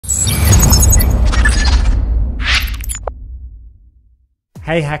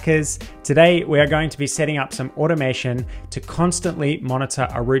Hey hackers, today we are going to be setting up some automation to constantly monitor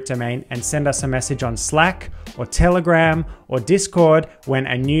a root domain and send us a message on Slack or Telegram or Discord when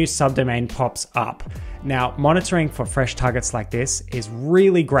a new subdomain pops up. Now, monitoring for fresh targets like this is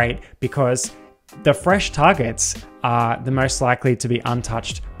really great because the fresh targets are the most likely to be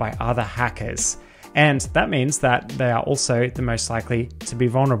untouched by other hackers. And that means that they are also the most likely to be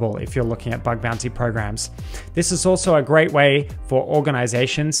vulnerable if you're looking at bug bounty programs. This is also a great way for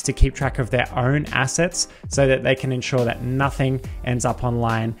organizations to keep track of their own assets so that they can ensure that nothing ends up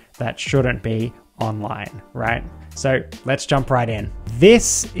online that shouldn't be online, right? So let's jump right in.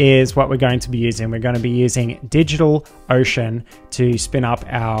 This is what we're going to be using. We're going to be using DigitalOcean to spin up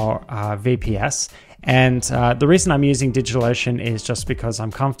our VPS. And the reason I'm using DigitalOcean is just because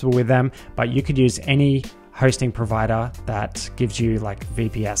I'm comfortable with them, but you could use any hosting provider that gives you like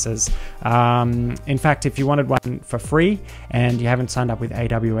VPSs. In fact, if you wanted one for free and you haven't signed up with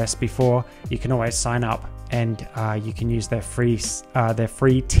AWS before, you can always sign up and you can use their free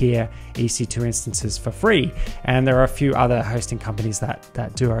tier EC2 instances for free. And there are a few other hosting companies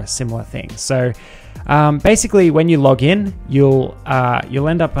that do a similar thing. So basically, when you log in, you'll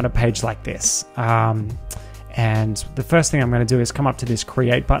end up on a page like this. And the first thing I'm going to do is come up to this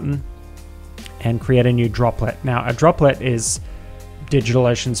create button and create a new droplet. Now, a droplet is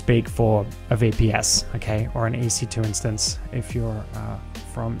DigitalOcean speak for a VPS, okay, or an EC2 instance if you're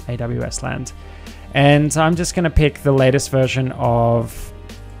from AWS land. And I'm just going to pick the latest version of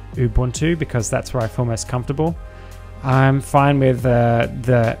Ubuntu because that's where I feel most comfortable. I'm fine with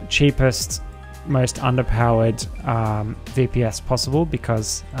the cheapest, most underpowered VPS possible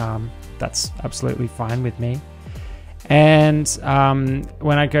because that's absolutely fine with me. And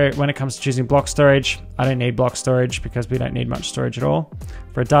when it comes to choosing block storage, I don't need block storage because we don't need much storage at all.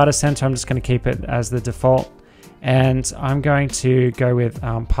 For a data center, I'm just going to keep it as the default. And I'm going to go with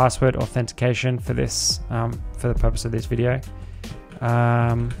password authentication for this, for the purpose of this video.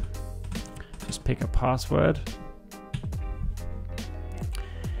 Just pick a password.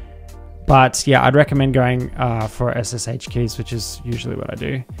 But yeah, I'd recommend going for SSH keys, which is usually what I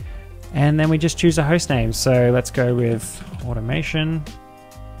do. And then we just choose a host name. So let's go with automation.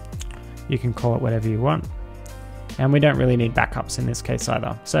 You can call it whatever you want. And we don't really need backups in this case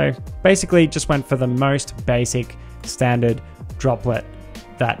either. So basically just went for the most basic standard droplet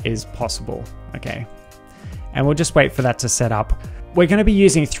that is possible, okay? And we'll just wait for that to set up. We're going to be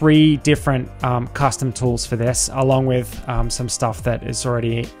using 3 different custom tools for this, along with some stuff that is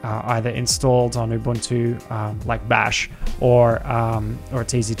already either installed on Ubuntu, like Bash, or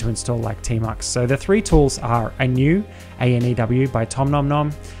it's easy to install like Tmux. So the 3 tools are Anew, A-N-E-W by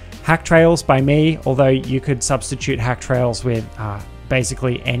TomNomNom, HackTrails by me, although you could substitute HackTrails with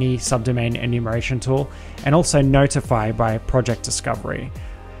basically any subdomain enumeration tool, and also Notify by Project Discovery.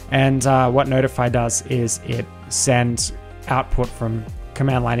 And what Notify does is it sends output from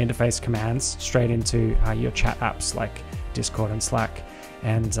command line interface commands straight into your chat apps like Discord and Slack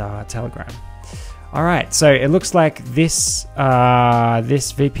and Telegram. All right, so it looks like this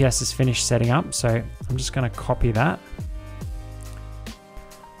this VPS is finished setting up. So I'm just going to copy that.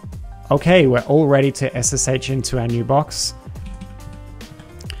 Okay, we're all ready to SSH into our new box.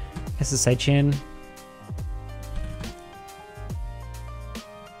 SSH in.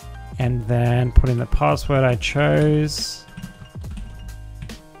 And then put in the password I chose.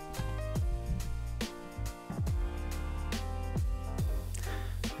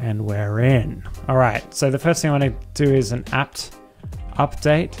 And we're in. All right, so the first thing I want to do is an apt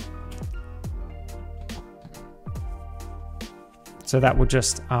update. So that will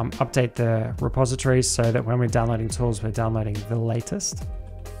just update the repositories so that when we're downloading tools, we're downloading the latest.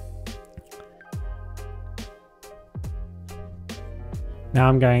 Now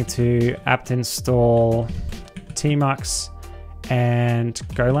I'm going to apt install Tmux and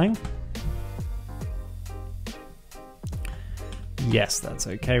Golang. Yes, that's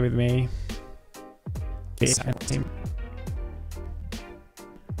okay with me.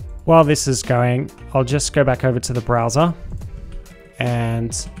 While this is going, I'll just go back over to the browser.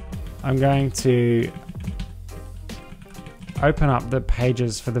 And I'm going to open up the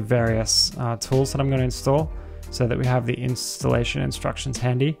pages for the various tools that I'm going to install so that we have the installation instructions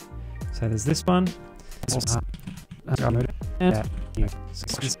handy. So there's this one.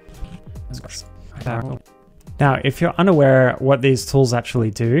 Now, if you're unaware what these tools actually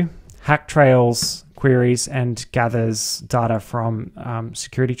do, HackTrails queries and gathers data from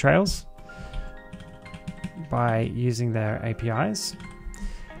security trails by using their APIs.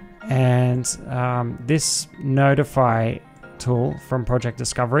 And this Notify tool from Project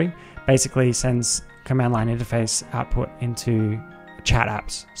Discovery basically sends command line interface output into chat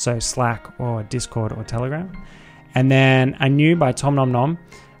apps, so Slack or Discord or Telegram. And then a new by Tom Nom Nom.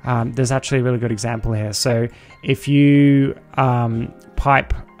 There's actually a really good example here. So if you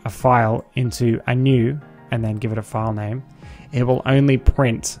pipe a file into a new and then give it a file name, it will only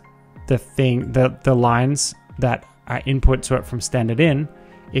print the lines that are input to it from standard in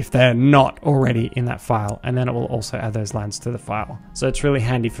if they're not already in that file, and then it will also add those lines to the file. So it's really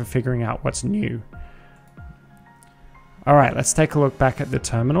handy for figuring out what's new. All right, let's take a look back at the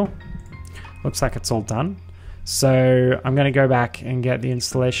terminal. Looks like it's all done. So I'm going to go back and get the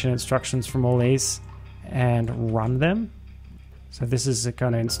installation instructions from all these and run them. So this is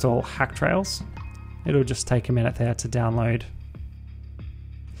going to install Hacktrails. It'll just take a minute there to download.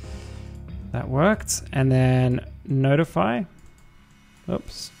 That worked. And then notify.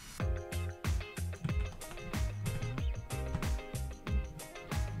 Oops.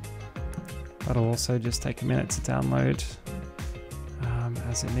 That'll also just take a minute to download,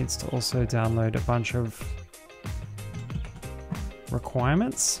 as it needs to also download a bunch of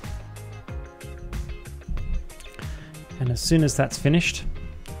requirements. And as soon as that's finished,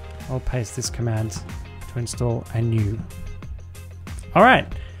 I'll paste this command to install a new. All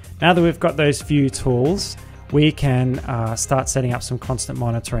right, now that we've got those few tools, we can start setting up some constant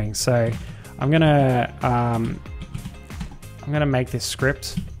monitoring. So I'm gonna make this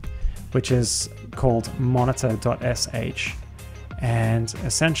script, which is called monitor.sh, and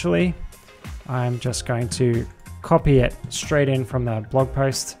essentially I'm just going to copy it straight in from the blog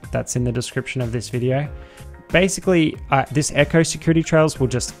post that's in the description of this video. Basically, this echo security trails will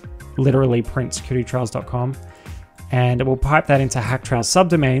just literally print securitytrails.com, and it will pipe that into Hacktrails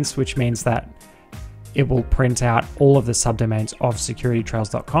subdomains, which means that it will print out all of the subdomains of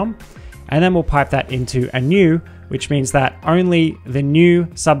securitytrails.com, and then we'll pipe that into a new, which means that only the new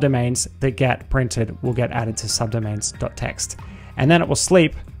subdomains that get printed will get added to subdomains.txt, and then it will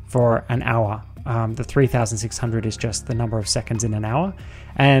sleep for an hour. The 3600 is just the number of seconds in an hour,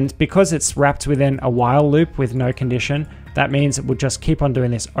 and because it's wrapped within a while loop with no condition, that means it will just keep on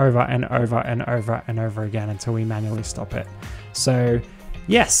doing this over and over and over and over again until we manually stop it. So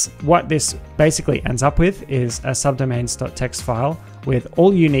yes, what this basically ends up with is a subdomains.txt file with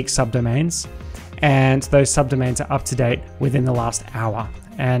all unique subdomains, and those subdomains are up to date within the last hour.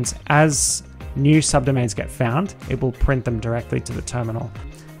 And as new subdomains get found, it will print them directly to the terminal.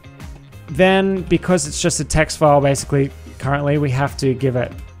 Then, because it's just a text file, basically, currently we have to give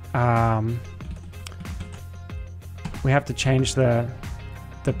it, we have to change the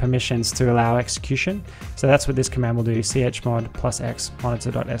permissions to allow execution. So that's what this command will do, chmod +x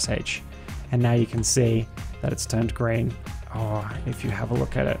monitor.sh. And now you can see that it's turned green. Oh, if you have a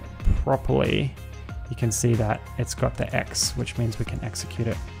look at it properly, you can see that it's got the X, which means we can execute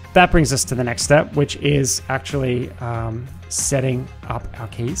it. That brings us to the next step, which is actually setting up our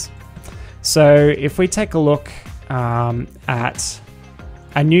keys. So if we take a look at,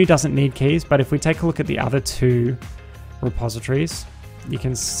 a new doesn't need keys, but if we take a look at the other two repositories, you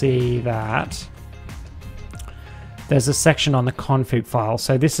can see that there's a section on the config file.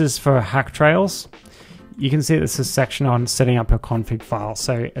 So this is for Hacktrails. You can see this is a section on setting up a config file.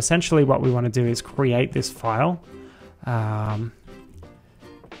 So essentially what we want to do is create this file.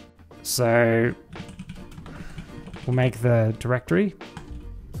 So we'll make the directory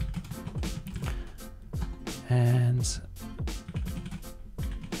and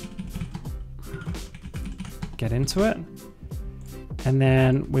get into it. And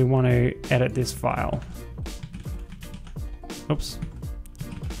then we want to edit this file. Oops.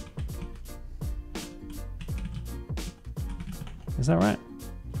 Is that right?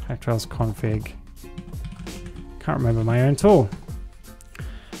 Hacktrails config. Can't remember my own tool.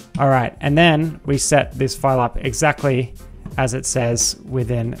 All right, and then we set this file up exactly as it says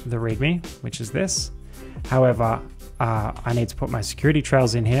within the README, which is this. However, I need to put my security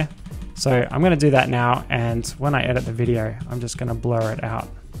trails in here. So I'm going to do that now, and when I edit the video, I'm just going to blur it out.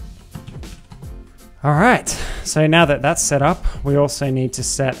 All right, so now that that's set up, we also need to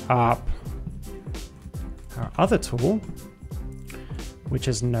set up our other tool, which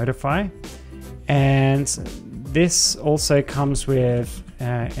is Notify. And this also comes with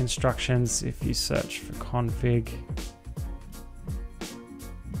instructions. If you search for config,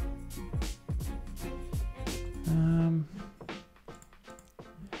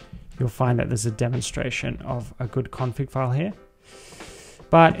 you'll find that there's a demonstration of a good config file here.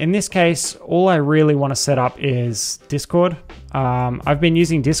 But in this case, all I really want to set up is Discord. I've been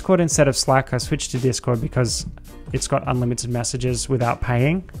using Discord instead of Slack. I switched to Discord because it's got unlimited messages without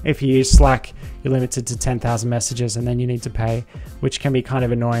paying. If you use Slack, you're limited to 10,000 messages and then you need to pay, which can be kind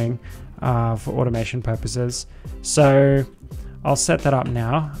of annoying for automation purposes. So I'll set that up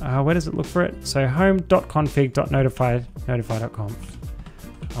now. Where does it look for it? So home.config.notify.conf.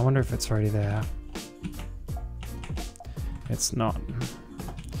 I wonder if it's already there. It's not.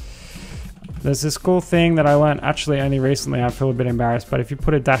 There's this cool thing that I learned actually only recently. I feel a bit embarrassed, but if you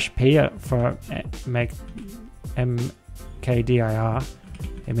put a -p for make mkdir,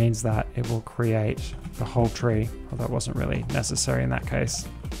 it means that it will create the whole tree, although it wasn't really necessary in that case.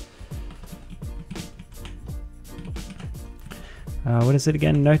 What is it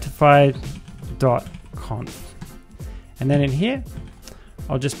again? Notify.conf. And then in here,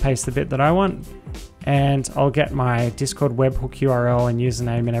 I'll just paste the bit that I want, and I'll get my Discord webhook URL and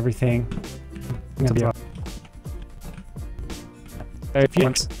username and everything.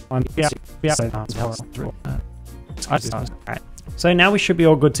 So now we should be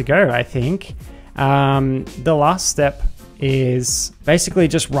all good to go, I think. The last step is basically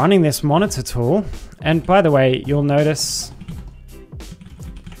just running this monitor tool. And by the way, you'll notice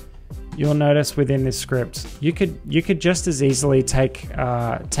within this script, you could just as easily take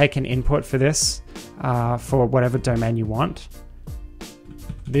an input for this for whatever domain you want.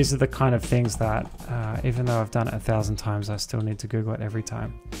 These are the kind of things that, even though I've done it 1,000 times, I still need to Google it every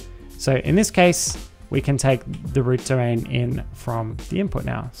time. So in this case, we can take the root domain in from the input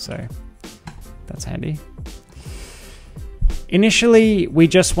now. So that's handy. Initially, we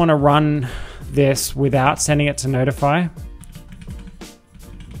just want to run this without sending it to notify,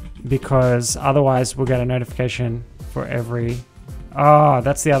 because otherwise we'll get a notification for every... Oh,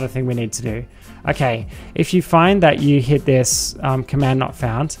 that's the other thing we need to do. Okay, if you find that you hit this command not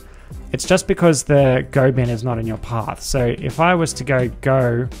found, it's just because the GOBIN is not in your path. So if I was to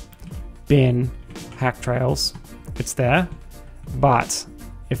go bin hacktrails, it's there. But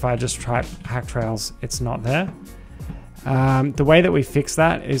if I just type hacktrails, it's not there. The way that we fix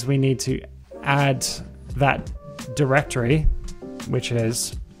that is we need to add that directory, which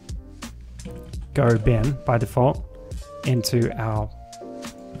is GOBIN by default, into our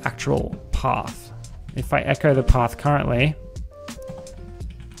actual path. If I echo the path currently,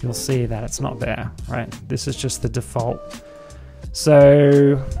 you'll see that it's not there, right? This is just the default.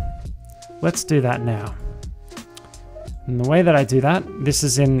 So let's do that now. And the way that I do that, this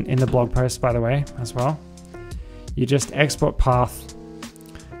is in the blog post, by the way, as well. You just export path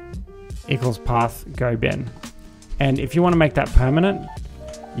equals path GOBIN. And if you want to make that permanent,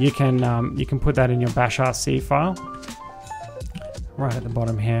 you can put that in your bashrc file right at the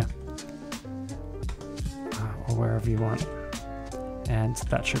bottom here, or wherever you want, and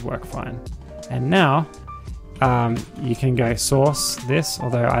that should work fine. And now you can go source this,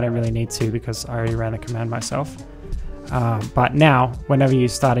 although I don't really need to because I already ran the command myself. But now, whenever you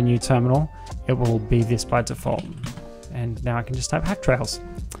start a new terminal, it will be this by default. And now I can just type hacktrails.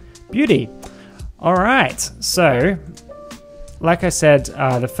 Beauty. All right, so like I said,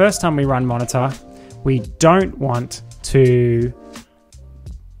 the first time we run monitor, we don't want to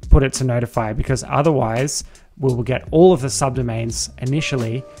put it to notify, because otherwise we will get all of the subdomains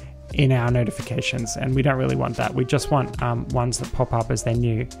initially in our notifications, and we don't really want that. We just want ones that pop up as they're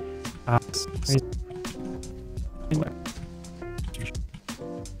new.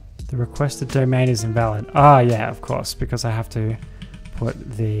 The requested domain is invalid. Ah, yeah, of course, because I have to put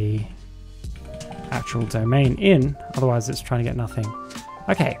the actual domain in, otherwise it's trying to get nothing.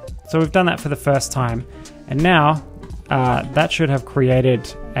 Okay, so we've done that for the first time, and now that should have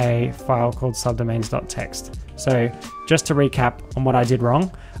created a file called subdomains.txt. So just to recap on what I did wrong,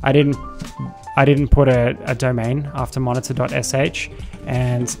 I didn't put a domain after monitor.sh,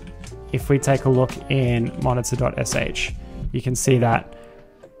 and if we take a look in monitor.sh, you can see that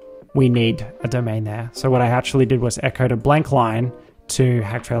we need a domain there. So what I actually did was echoed a blank line to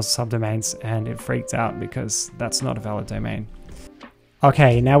hacktrails subdomains, and it freaked out because that's not a valid domain.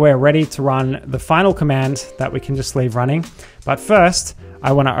 Okay, now we're ready to run the final command that we can just leave running. But first,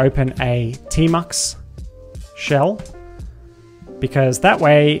 I want to open a tmux shell, because that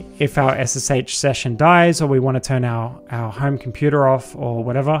way, if our SSH session dies or we want to turn our home computer off or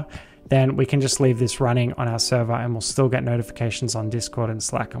whatever, then we can just leave this running on our server and we'll still get notifications on Discord and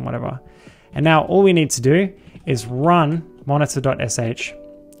Slack and whatever. And now all we need to do is run monitor.sh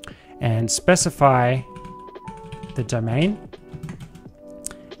and specify the domain.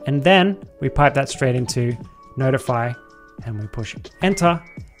 And then we pipe that straight into notify and we push enter,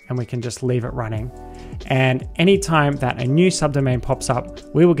 and we can just leave it running. And anytime that a new subdomain pops up,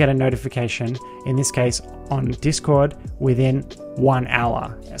 we will get a notification, in this case on Discord, within 1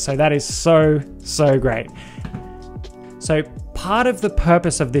 hour. So that is so great. So part of the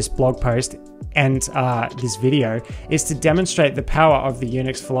purpose of this blog post end this video is to demonstrate the power of the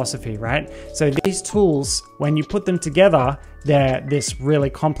Unix philosophy, right? So these tools, when you put them together, they're this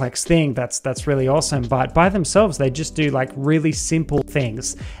really complex thing that's really awesome, but by themselves they just do like really simple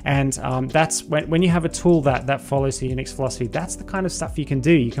things. And that's when you have a tool that follows the Unix philosophy, that's the kind of stuff you can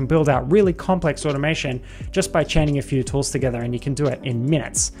do. You can build out really complex automation just by chaining a few tools together, and you can do it in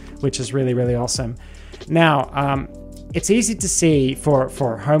minutes, which is really, really awesome. Now, it's easy to see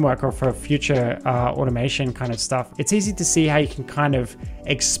for homework or for future automation kind of stuff, it's easy to see how you can kind of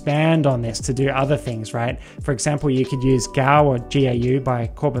expand on this to do other things, right? For example, you could use GAU or GAU by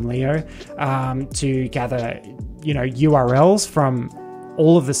Corbin Leo to gather, URLs from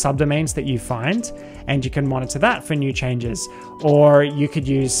all of the subdomains that you find, and you can monitor that for new changes. Or you could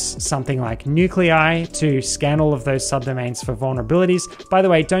use something like Nuclei to scan all of those subdomains for vulnerabilities. By the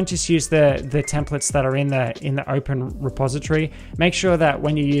way, don't just use the templates that are in the open repository. Make sure that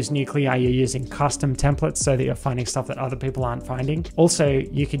when you use Nuclei, you're using custom templates so that you're finding stuff that other people aren't finding. Also,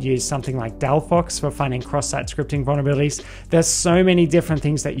 you could use something like Delphox for finding cross-site scripting vulnerabilities. There's so many different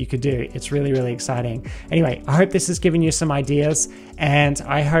things that you could do. It's really, really exciting. Anyway, I hope this has given you some ideas, and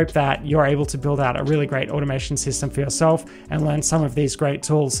I hope that you're able to build out a really great automation system for yourself and learn some of these great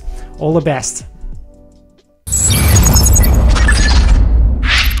tools. All the best.